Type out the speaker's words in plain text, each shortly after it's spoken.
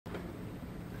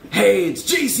Hey, it's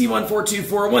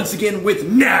JC1424 once again with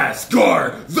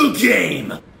NASCAR, the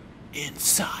game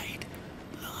inside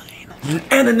line.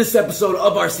 And in this episode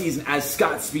of our season as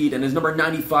Scott Speed and his number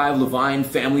 95 Levine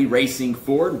Family Racing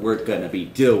Ford, we're going to be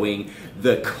doing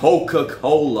the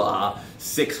Coca-Cola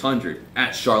 600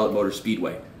 at Charlotte Motor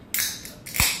Speedway.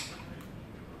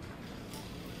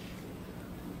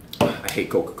 I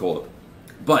hate Coca-Cola.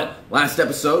 But last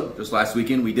episode, just last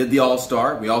weekend, we did the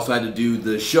All-Star. We also had to do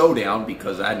the Showdown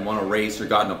because I hadn't won a race or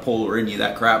gotten a pole or any of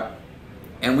that crap.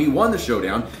 And we won the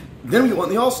Showdown. Then we won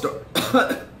the All-Star.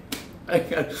 I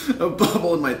got a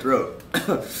bubble in my throat.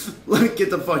 Let me get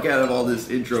the fuck out of all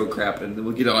this intro crap and then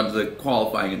we'll get on to the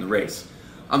qualifying in the race.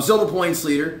 I'm still the points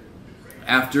leader.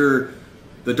 After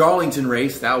the Darlington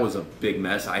race, that was a big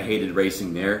mess. I hated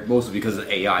racing there, mostly because of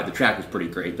AI. The track was pretty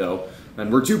great, though.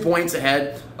 And we're 2 points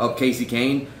ahead of Casey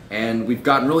Kane, and we've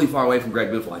gotten really far away from Greg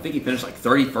Biffle. I think he finished like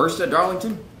 31st at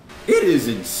Darlington. It is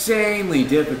insanely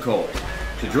difficult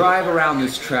to drive around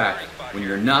this track when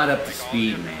you're not up to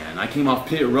speed, man. I came off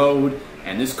pit road,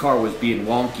 and this car was being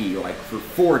wonky like for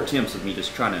 4 attempts of me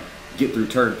just trying to get through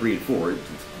turn 3 and 4. It's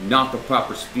not the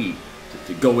proper speed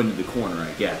to go into the corner,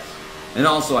 I guess. And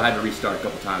also I had to restart a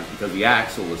couple times because the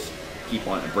axle was keep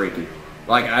on breaking.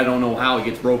 Like, I don't know how it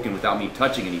gets broken without me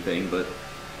touching anything, but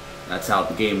that's how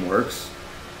the game works.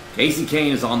 Casey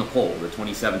Kane is on the pole, the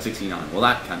 27.69. Well,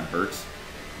 that kind of hurts.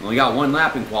 We only got 1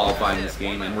 lap in qualifying this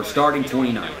game, and we're starting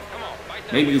 29th.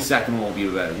 Maybe the second one will be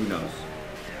better, who knows.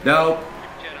 Nope.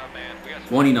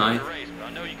 29th.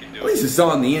 At least it's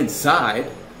on the inside.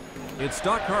 It's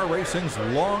stock car racing's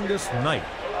longest night.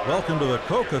 Welcome to the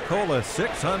Coca-Cola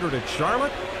 600 at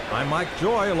Charlotte. I'm Mike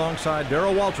Joy alongside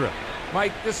Darrell Waltrip.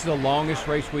 Mike, this is the longest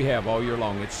race we have all year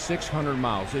long. It's 600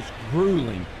 miles. It's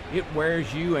grueling. It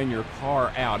wears you and your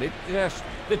car out. It just,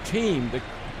 the team,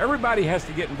 everybody has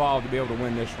to get involved to be able to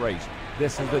win this race.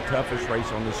 This is the toughest race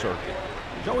on the circuit.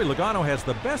 Joey Logano has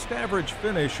the best average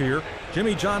finish here.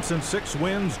 Jimmy Johnson 6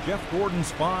 wins, Jeff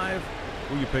Gordon's 5.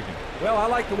 Who are you picking? Well, I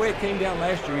like the way it came down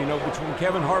last year. You know, between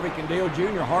Kevin Harvick and Dale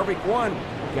Jr. Harvick won.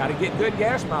 Got to get good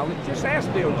gas mileage. Just ask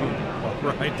Dale Jr.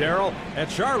 All right, Darrell. At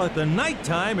Charlotte, the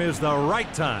nighttime is the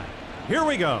right time. Here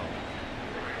we go.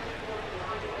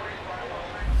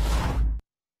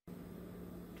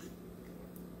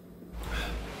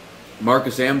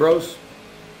 Marcos Ambrose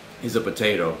is a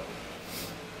potato.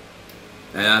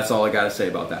 And that's all I got to say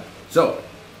about that. So,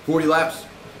 40 laps.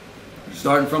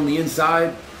 Starting from the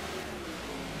inside.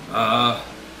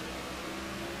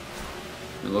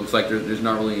 It looks like there's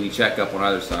not really any checkup on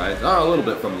either side. A little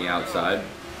bit from the outside.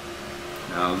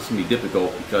 Now, this is going to be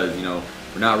difficult because, you know,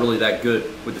 we're not really that good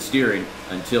with the steering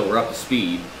until we're up to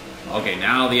speed. Okay,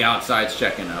 now the outside's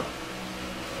checking up.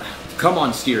 Come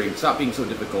on, steering. Stop being so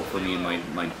difficult for me and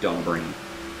my dumb brain.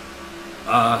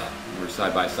 We're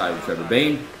side by side with Trevor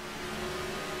Bayne.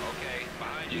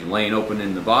 He's laying open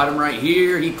in the bottom right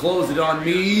here. He closed it on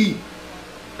me.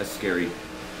 That's scary.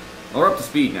 Well, we're up to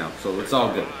speed now, so it's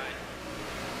all good.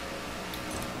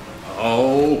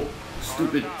 Oh,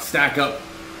 stupid stack up.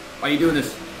 Why are you doing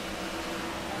this?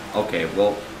 Okay,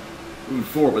 well, moving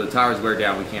forward, but the tires wear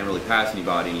down, we can't really pass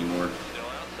anybody anymore.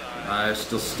 I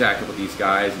still stack up with these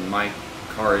guys, and my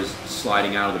car is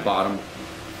sliding out of the bottom.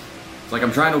 It's like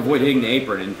I'm trying to avoid hitting the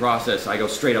apron, and in the process, I go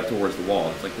straight up towards the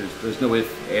wall. It's like there's no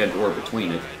if and or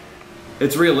between it.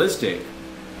 It's realistic,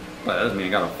 but that doesn't mean I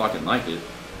gotta fucking like it.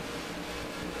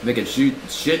 Making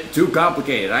shit too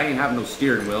complicated. I ain't having no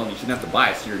steering wheel, and you shouldn't have to buy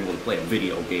a steering wheel to play a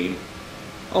video game.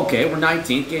 Okay, we're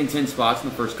 19th, getting 10 spots in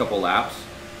the first couple laps.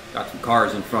 Got some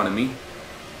cars in front of me.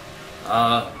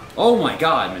 Oh my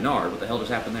god, Menard, what the hell just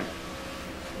happened there?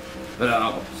 But I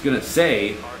was gonna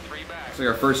say, looks like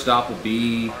our first stop will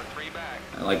be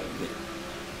like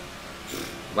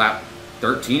lap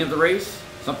 13 of the race,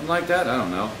 something like that. I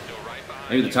don't know.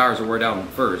 Maybe the tires will wear down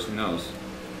first. Who knows?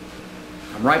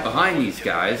 I'm right behind these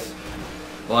guys,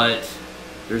 but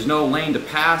there's no lane to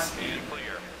pass me.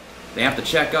 They have to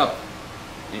check up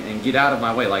and get out of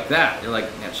my way like that. They're like,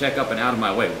 yeah, check up and out of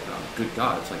my way. Oh, good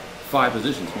God, it's like 5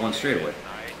 positions, 1 straightaway.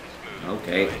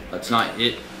 Okay, let's not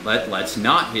hit. Let's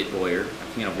not hit Boyer.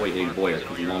 I can't avoid hitting Boyer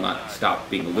because he will not stop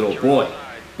being a little boy.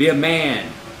 Be a man.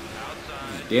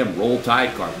 Damn roll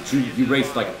tide car. But you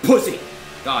raced like a pussy.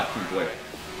 God, Tim Boyer.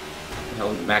 The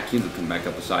hell did Matt Kinsey come back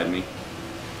up beside me?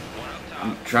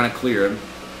 I'm trying to clear him.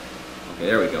 Okay,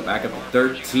 there we go. Back up to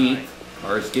 13th.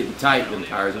 Car's getting tight when the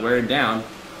tires are wearing down.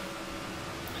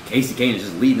 Casey Kane is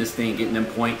just leading this thing, getting them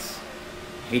points.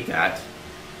 Hate that.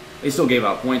 They still gave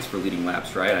out points for leading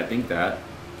laps, right? I think that.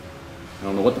 I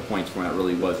don't know what the points format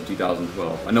really was in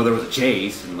 2012. I know there was a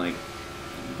chase and like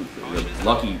the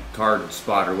lucky card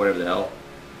spot or whatever the hell.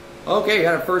 Okay,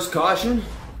 got our first caution.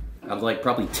 Out of like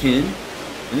probably 10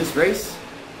 in this race.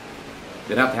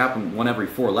 It'd have to happen one every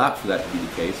 4 laps for that to be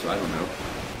the case, so I don't know.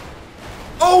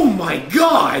 Oh my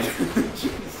god!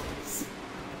 Jesus.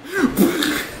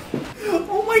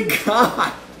 Oh my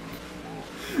god!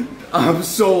 I'm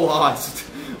so lost.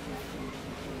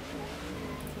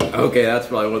 Okay, that's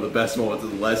probably one of the best moments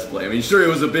of the Let's Play. I mean, sure, it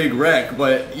was a big wreck,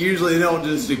 but usually they don't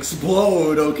just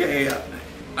explode, okay?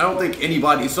 I don't think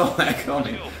anybody saw that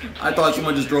coming. I thought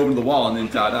someone just drove into the wall and then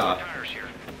ta-da.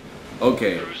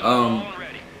 Okay,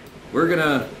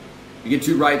 we get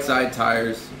 2 right side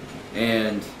tires,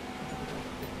 and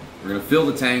we're gonna fill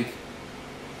the tank.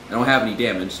 I don't have any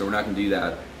damage, so we're not gonna do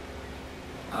that.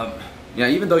 Yeah,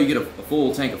 even though you get a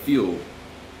full tank of fuel,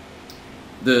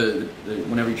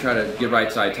 whenever you try to get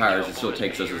right side tires, it still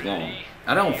takes us as long.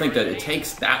 I don't think that it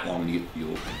takes that long to get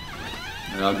fuel.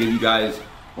 And I'll give you guys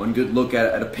one good look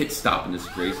at a pit stop in this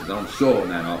race, because I don't show them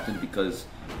that often because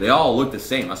they all look the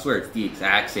same. I swear it's the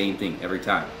exact same thing every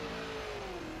time.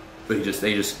 But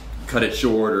they just cut it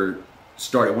short or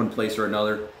start at one place or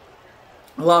another.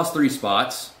 I lost 3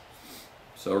 spots,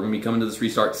 so we're gonna be coming to this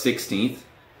restart 16th.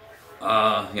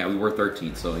 Yeah, we were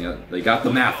 13th, so yeah, they got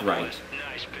the math right.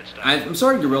 I'm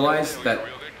starting to realize that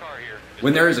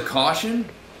when there is a caution,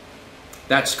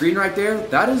 that screen right there,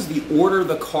 that is the order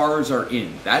the cars are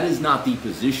in. That is not the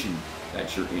position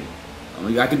that you're in. I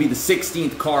mean, I could be the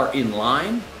 16th car in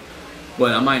line,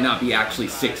 but I might not be actually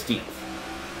 16th.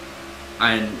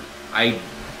 And I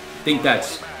think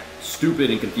that's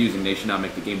stupid and confusing. They should not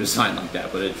make the game design like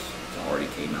that, but it's already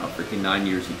came out freaking 9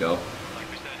 years ago.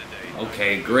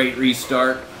 Okay, great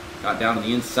restart. Got down on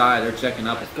the inside. They're checking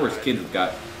up. Of course, kids have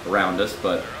got around us,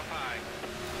 but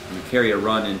I'm going to carry a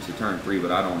run into turn 3,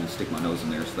 but I don't want to stick my nose in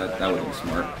there, so that would be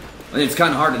smart. And it's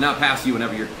kind of hard to not pass you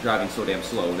whenever you're driving so damn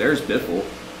slow. There's Biffle.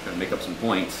 Trying to make up some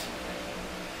points.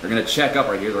 They're going to check up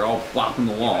right here. They're all blocking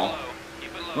the wall.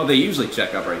 Well, they usually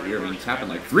check up right here. I mean, it's happened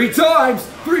like 3 times!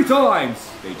 3 times!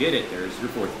 They did it. There's your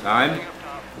 4th time.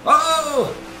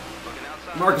 Oh!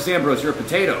 Marcos Ambrose, you're a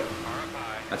potato.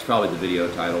 That's probably the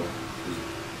video title.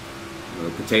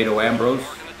 Potato Ambrose?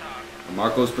 Or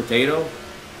Marcos Potato?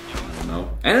 I don't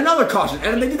know. And another caution.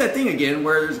 And they did that thing again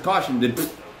where there's a caution did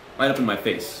right up in my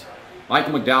face.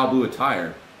 Michael McDowell blew a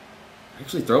tire.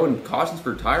 Actually throwing cautions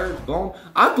for tires blown?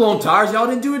 I've blown tires, y'all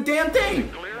didn't do a damn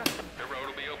thing!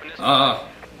 I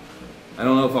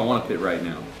don't know if I want to pit right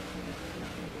now.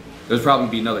 There's probably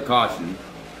be another caution.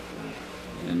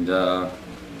 And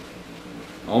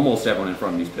almost everyone in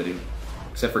front of me is pitting.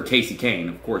 Except for Casey Kane,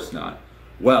 of course not.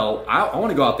 Well, I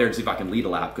want to go out there and see if I can lead a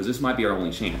lap, because this might be our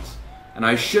only chance. And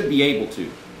I should be able to.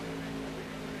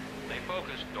 Stay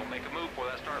focused. Don't make a move for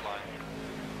that start line.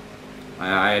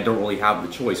 I don't really have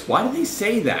the choice. Why do they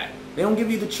say that? They don't give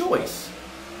you the choice.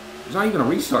 There's not even a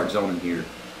restart zone in here.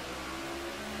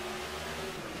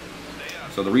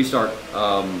 So the restart,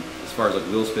 as far as like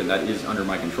wheel spin, that is under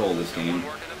my control this game.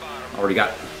 Already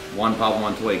got Juan Pablo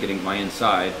Montoya getting my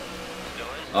inside.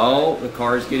 Oh, the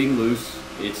car is getting loose.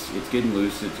 It's getting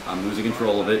loose. I'm losing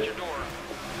control of it.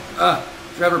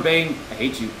 Trevor Bain, I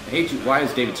hate you. I hate you. Why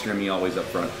is David Strimmy always up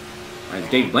front? Why is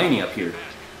Dave Blaney up here?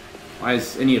 Why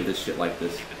is any of this shit like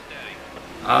this?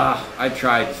 I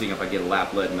tried to see if I get a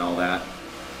lap lit and all that.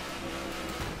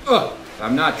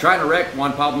 I'm not trying to wreck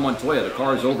Juan Pablo Montoya. The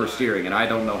car is oversteering, and I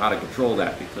don't know how to control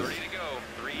that because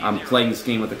I'm playing this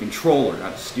game with a controller,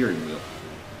 not a steering wheel.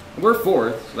 We're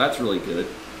 4th, so that's really good.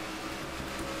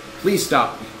 Please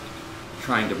stop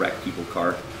trying to wreck people's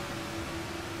car.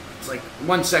 It's like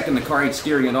 1 second the car ain't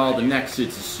steering at all, the next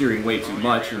it's steering way too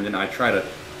much, and then I try to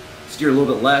steer a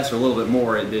little bit less or a little bit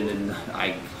more, and then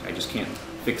I just can't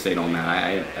fixate on that.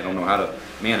 I don't know how to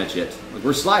manage it. Like,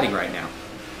 we're sliding right now.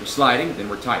 We're sliding, then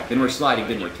we're tight. Then we're sliding,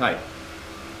 then we're tight.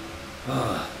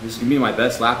 This is going to be my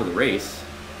best lap of the race.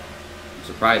 I'm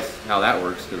surprised how that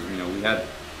works, because, you know, we had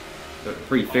a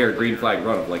pretty fair green flag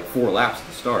run of like 4 laps at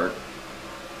the start.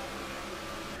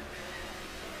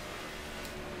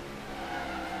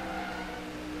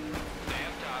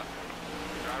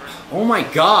 Oh my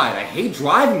god, I hate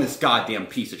driving this goddamn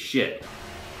piece of shit.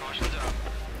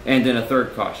 And then a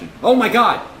 3rd caution. Oh my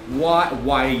god!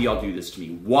 Why do y'all do this to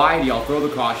me? Why do y'all throw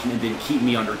the caution and then keep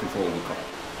me under control of the car?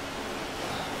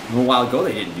 A while ago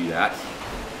they didn't do that.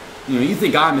 You know, you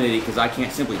think I'm an idiot because I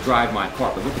can't simply drive my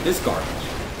car, but look at this garbage.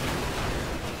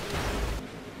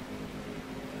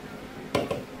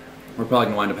 We're probably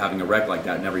going to wind up having a wreck like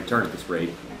that in every turn at this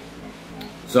rate.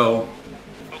 So,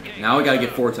 now we got to get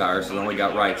 4 tires, so we only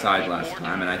got right side last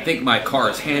time, and I think my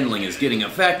car's handling is getting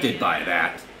affected by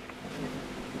that.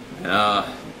 I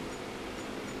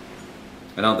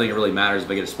don't think it really matters if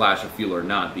I get a splash of fuel or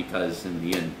not, because in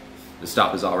the end, The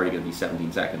stop is already going to be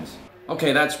 17 seconds.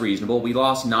 Okay, that's reasonable. We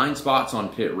lost 9 spots on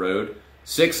pit road.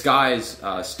 6 guys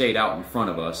stayed out in front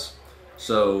of us.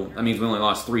 So that means we only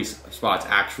lost 3 spots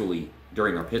actually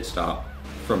during our pit stop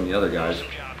from the other guys.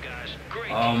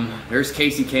 There's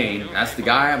Casey Kane. That's the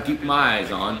guy I'm keeping my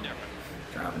eyes on.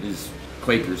 Driving his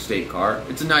Quaker State car.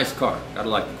 It's a nice car. Gotta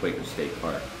like the Quaker State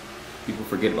car. People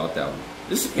forget about that one.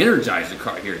 This Energizer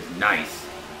car here is nice.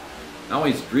 I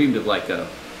always dreamed of like a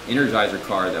Energizer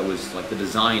car that was like the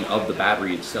design of the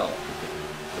battery itself.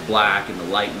 The black and the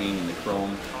lightning and the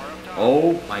chrome.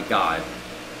 Oh my god.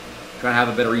 Trying to have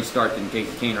a better restart than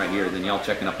Casey Kane right here, then y'all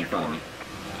checking up in front of me.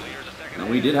 And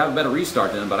we did have a better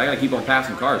restart than him, but I gotta keep on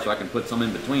passing cars so I can put some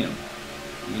in between them.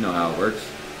 You know how it works.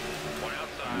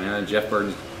 Man, Jeff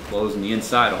Burton's closing the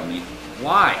inside on me.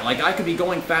 Why? Like, I could be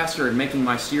going faster and making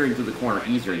my steering through the corner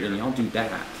easier, and y'all do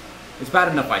that. It's bad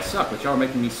enough I suck, but y'all are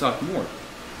making me suck more.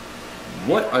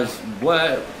 What?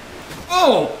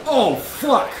 Oh,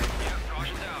 fuck!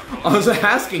 I was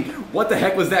asking, what the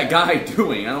heck was that guy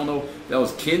doing? I don't know if that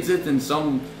was Kenseth in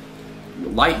some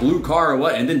light blue car or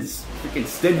what, and then freaking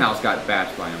Stenhouse got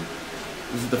bashed by him.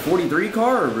 Was it the 43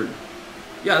 car? Or,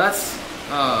 yeah, that's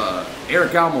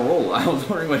Eric Almirola. I was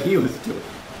wondering what he was doing.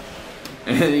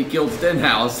 And he killed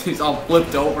Stenhouse. He's all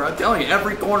flipped over. I'm telling you,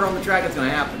 every corner on the track it's going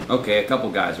to happen. Okay, a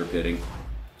couple guys are pitting.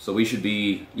 So we should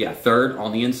be, yeah, third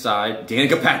on the inside.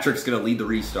 Danica Patrick's going to lead the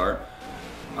restart.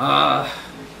 I've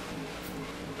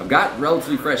got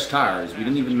relatively fresh tires. We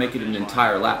didn't even make it an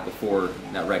entire lap before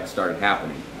that wreck started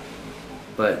happening.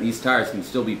 But these tires can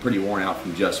still be pretty worn out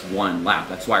from just one lap.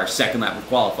 That's why our second lap of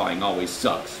qualifying always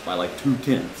sucks by like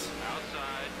 2/10.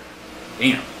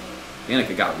 Damn,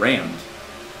 Danica got rammed.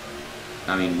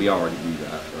 I mean, we already knew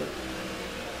that, but...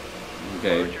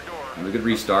 Okay, have a good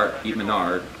restart. Pete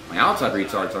Menard. My outside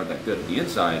restarts aren't that good. At the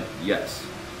inside, yes.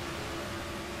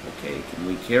 Okay, can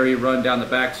we carry a run down the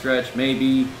backstretch?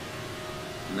 Maybe.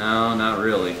 No, not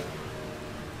really.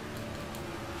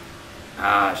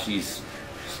 She's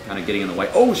kind of getting in the way.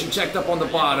 Oh, she checked up on the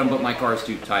bottom, but my car's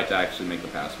too tight to actually make the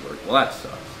pass work. Well, that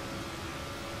sucks.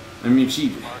 I mean, if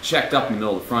she checked up in the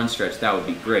middle of the front stretch, that would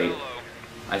be great.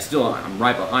 I'm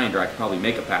right behind her. I could probably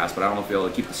make a pass, but I don't know if I'll be able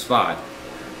to keep the spot.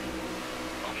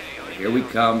 Here we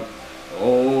come.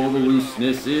 Oh, the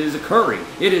looseness is occurring.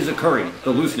 It is occurring.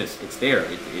 The looseness, it's there.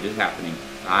 It is happening.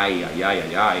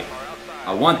 Aye.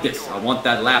 I want this. I want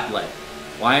that lap leg.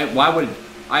 Why would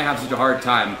I have such a hard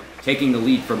time taking the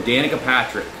lead from Danica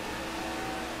Patrick?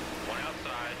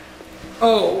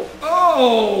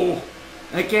 Oh!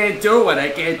 I can't do it. I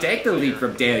can't take the lead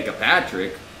from Danica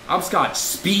Patrick. I'm Scott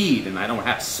Speed, and I don't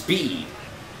have speed.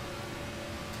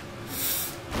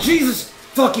 Jesus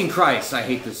fucking Christ! I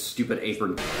hate this stupid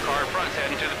apron. Car in front's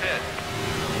heading to the pit.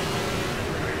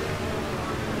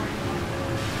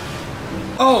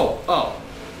 Oh.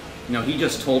 No, he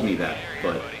just told me that,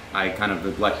 but I kind of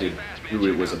neglected who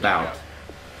it was about.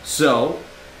 So,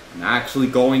 I'm actually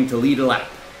going to lead a lap.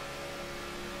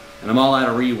 And I'm all out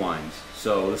of rewinds,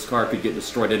 so this car could get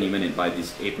destroyed any minute by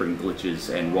these apron glitches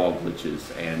and wall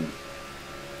glitches and,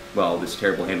 well, this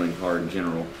terrible handling car in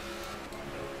general.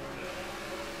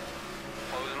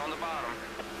 Closing on the bottom.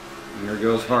 And here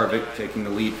goes Harvick taking the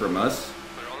lead from us.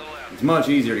 It's much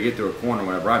easier to get through a corner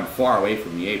whenever I'm far away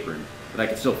from the apron, but I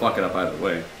can still fuck it up either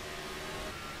way.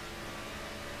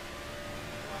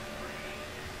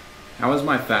 How was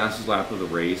my fastest lap of the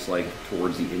race, like,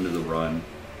 towards the end of the run?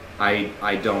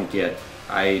 I don't get.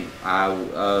 Save your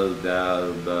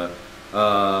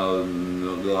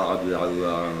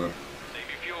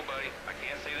fuel, buddy. I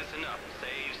can't say this enough.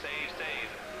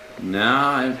 Save.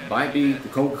 Nah, it might be the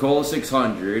Coca-Cola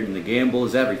 600, and the gamble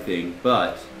is everything,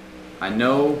 but I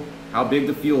know how big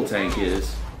the fuel tank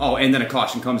is. Oh, and then a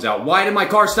caution comes out. Why did my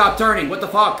car stop turning? What the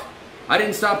fuck? I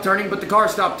didn't stop turning, but the car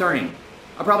stopped turning.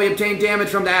 I probably obtained damage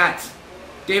from that.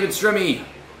 David Strimmy,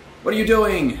 what are you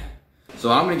doing?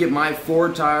 So I'm going to get my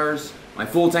Ford tires, my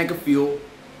full tank of fuel,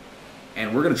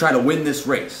 and we're going to try to win this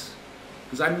race.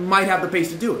 Because I might have the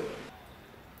pace to do it.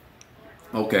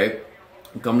 Okay,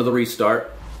 we come to the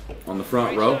restart on the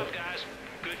front row.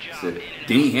 It's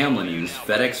Denny Hamlin in his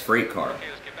FedEx freight car.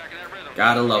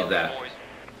 Gotta love that.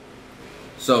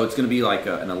 So it's going to be like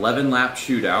an 11-lap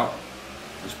shootout.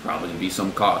 There's probably going to be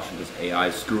some caution because AI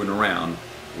is screwing around.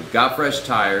 We've got fresh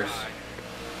tires.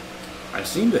 I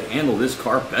seem to handle this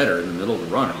car better in the middle of the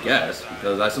run, I guess,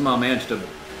 because I somehow managed to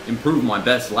improve my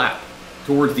best lap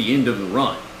towards the end of the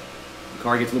run. The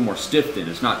car gets a little more stiff then.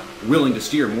 It's not willing to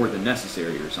steer more than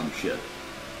necessary or some shit.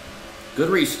 Good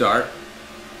restart.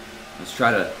 Let's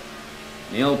try to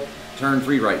nail turn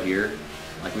 3 right here,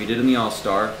 like we did in the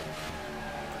All-Star.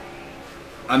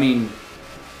 I mean,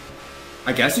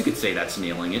 I guess you could say that's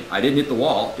nailing it. I didn't hit the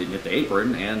wall, didn't hit the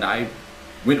apron, and I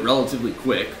went relatively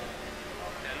quick.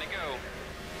 Time to go.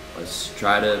 Let's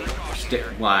try to stick.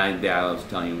 Well, I was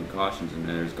telling you cautions, and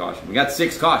then there's caution. We got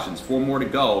 6 cautions, 4 more to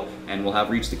go, and we'll have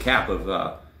reached the cap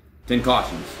of 10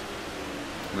 cautions.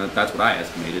 That's what I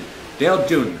estimated. Dale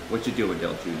Jr., what you doing,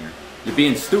 Dale Jr.? You're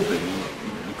being stupid.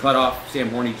 You cut off Sam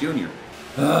Horny Jr.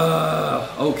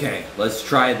 Okay, let's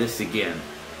try this again.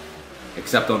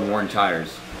 Except on worn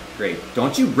tires. Great.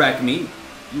 Don't you wreck me.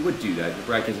 You would do that. You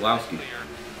wreck Keselowski.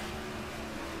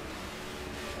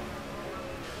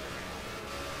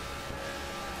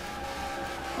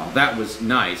 Oh, that was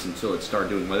nice until it started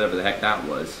doing whatever the heck that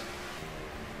was.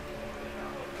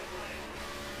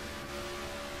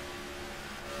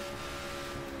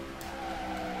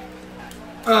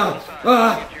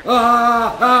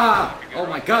 Oh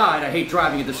my god, I hate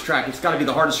driving at this track. It's gotta be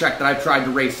the hardest track that I've tried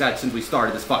to race at since we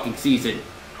started this fucking season.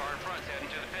 Car in front's heading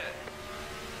to the pit.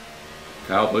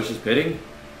 Kyle Busch is pitting?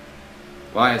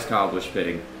 Why is Kyle Busch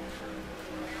pitting?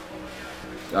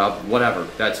 Whatever,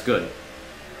 that's good.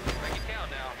 Make it count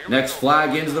now. Here we Next go.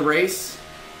 flag ends the race.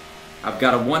 I've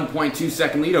got a 1.2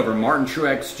 second lead over Martin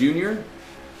Truex Jr.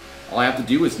 All I have to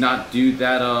do is not do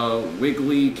that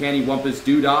wiggly candy wumpus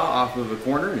doodah off of a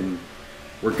corner, and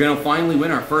we're going to finally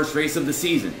win our first race of the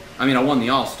season. I mean, I won the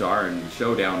All-Star and the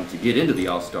Showdown to get into the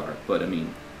All-Star, but I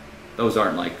mean, those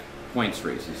aren't like points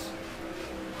races.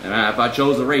 And if I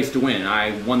chose a race to win,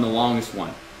 I won the longest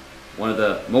one. One of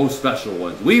the most special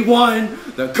ones. We won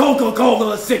the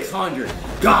Coca-Cola 600.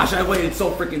 Gosh, I waited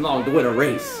so freaking long to win a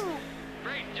race.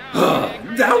 Great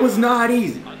job. That was not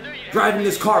easy. I knew you had Driving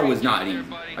this car was it. not easy.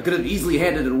 I could have easily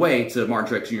handed it away to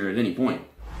Martin Truex Jr. at any point.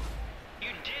 You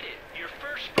did it. Your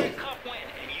first Sprint Cup win,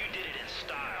 and you did it in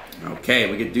style. Okay,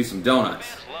 we get to do some donuts.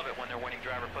 Fans love it when their winning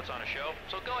driver puts on a show,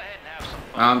 so go ahead and have some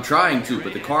fun. I'm trying to,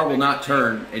 but the car will not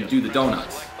turn and do the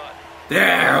donuts.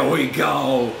 There we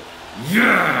go!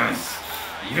 Yes!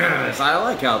 Yes! I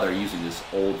like how they're using this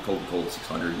old Coca-Cola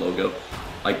 600 logo.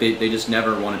 Like, they just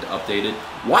never wanted to update it.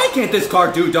 Why can't this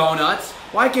car do donuts?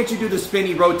 Why can't you do the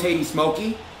spinny, rotating,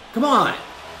 smoky? Come on!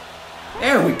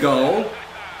 There we go!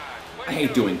 I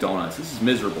hate doing donuts. This is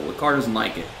miserable. The car doesn't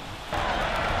like it.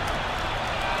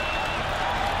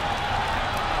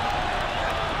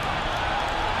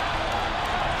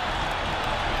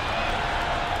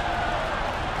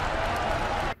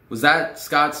 Was that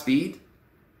Scott Speed?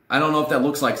 I don't know if that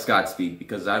looks like Scott Speed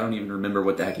because I don't even remember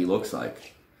what the heck he looks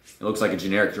like. It looks like a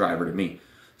generic driver to me.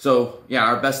 So, yeah,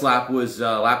 our best lap was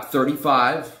lap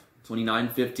 35,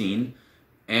 29.15.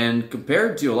 And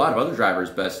compared to a lot of other drivers'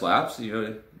 best laps, you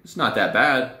know, it's not that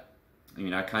bad. I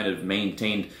mean, I kind of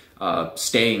maintained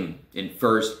staying in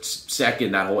first,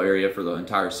 second, that whole area for the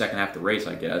entire second half of the race,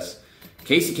 I guess.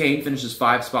 Casey Kane finishes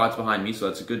 5 spots behind me, so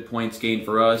that's a good points gain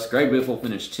for us. Greg Biffle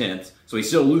finished 10th, so he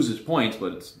still loses points,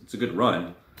 but it's a good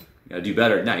run. You gotta do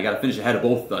better than that. You gotta finish ahead of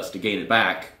both of us to gain it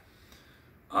back.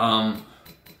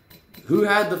 Who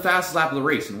had the fastest lap of the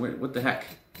race, and what the heck?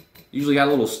 Usually got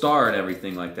a little star and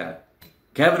everything like that.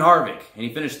 Kevin Harvick, and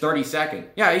he finished 32nd.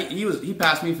 Yeah, he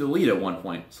passed me for the lead at one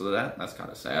point, so that's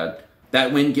kind of sad.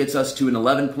 That win gets us to an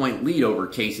 11-point lead over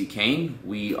Casey Kane.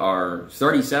 We are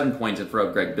 37 points in front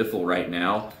of Greg Biffle right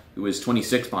now, who is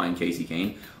 26 behind Casey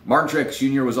Kane. Martin Truex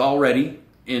Jr. was already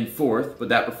in 4th, but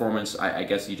that performance, I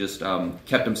guess he just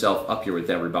kept himself up here with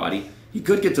everybody. He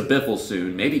could get to Biffle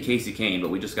soon, maybe Casey Kane, but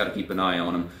we just got to keep an eye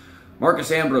on him.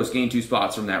 Marcos Ambrose gained 2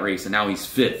 spots from that race, and now he's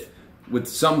 5th with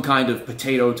some kind of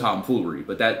potato tomfoolery,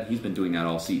 but he's been doing that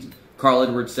all season. Carl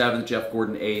Edwards 7th, Jeff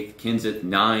Gordon 8th, Kenseth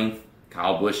 9th,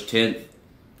 Kyle Busch 10th.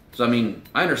 So, I mean,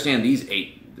 I understand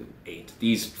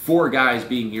these 4 guys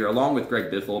being here, along with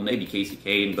Greg Biffle, maybe Casey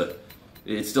Kane, but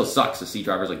it still sucks to see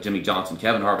drivers like Jimmy Johnson,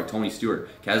 Kevin Harvick, Tony Stewart,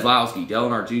 Keselowski, Dale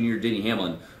Earnhardt Jr., Denny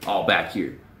Hamlin, all back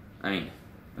here. I mean,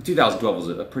 2012 was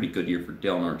a pretty good year for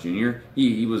Dale Earnhardt Jr.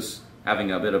 He was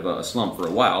having a bit of a slump for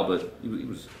a while, but he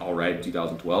was all right in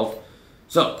 2012.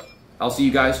 So, I'll see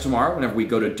you guys tomorrow whenever we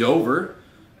go to Dover.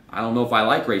 I don't know if I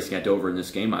like racing at Dover in this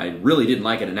game. I really didn't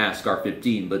like it in NASCAR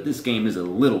 15, but this game is a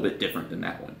little bit different than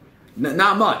that one.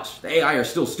 Not much. The AI are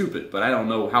still stupid, but I don't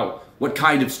know what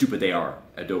kind of stupid they are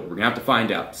at Dover. We're going to have to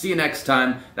find out. See you next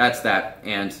time. That's that,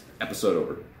 and episode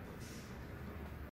over.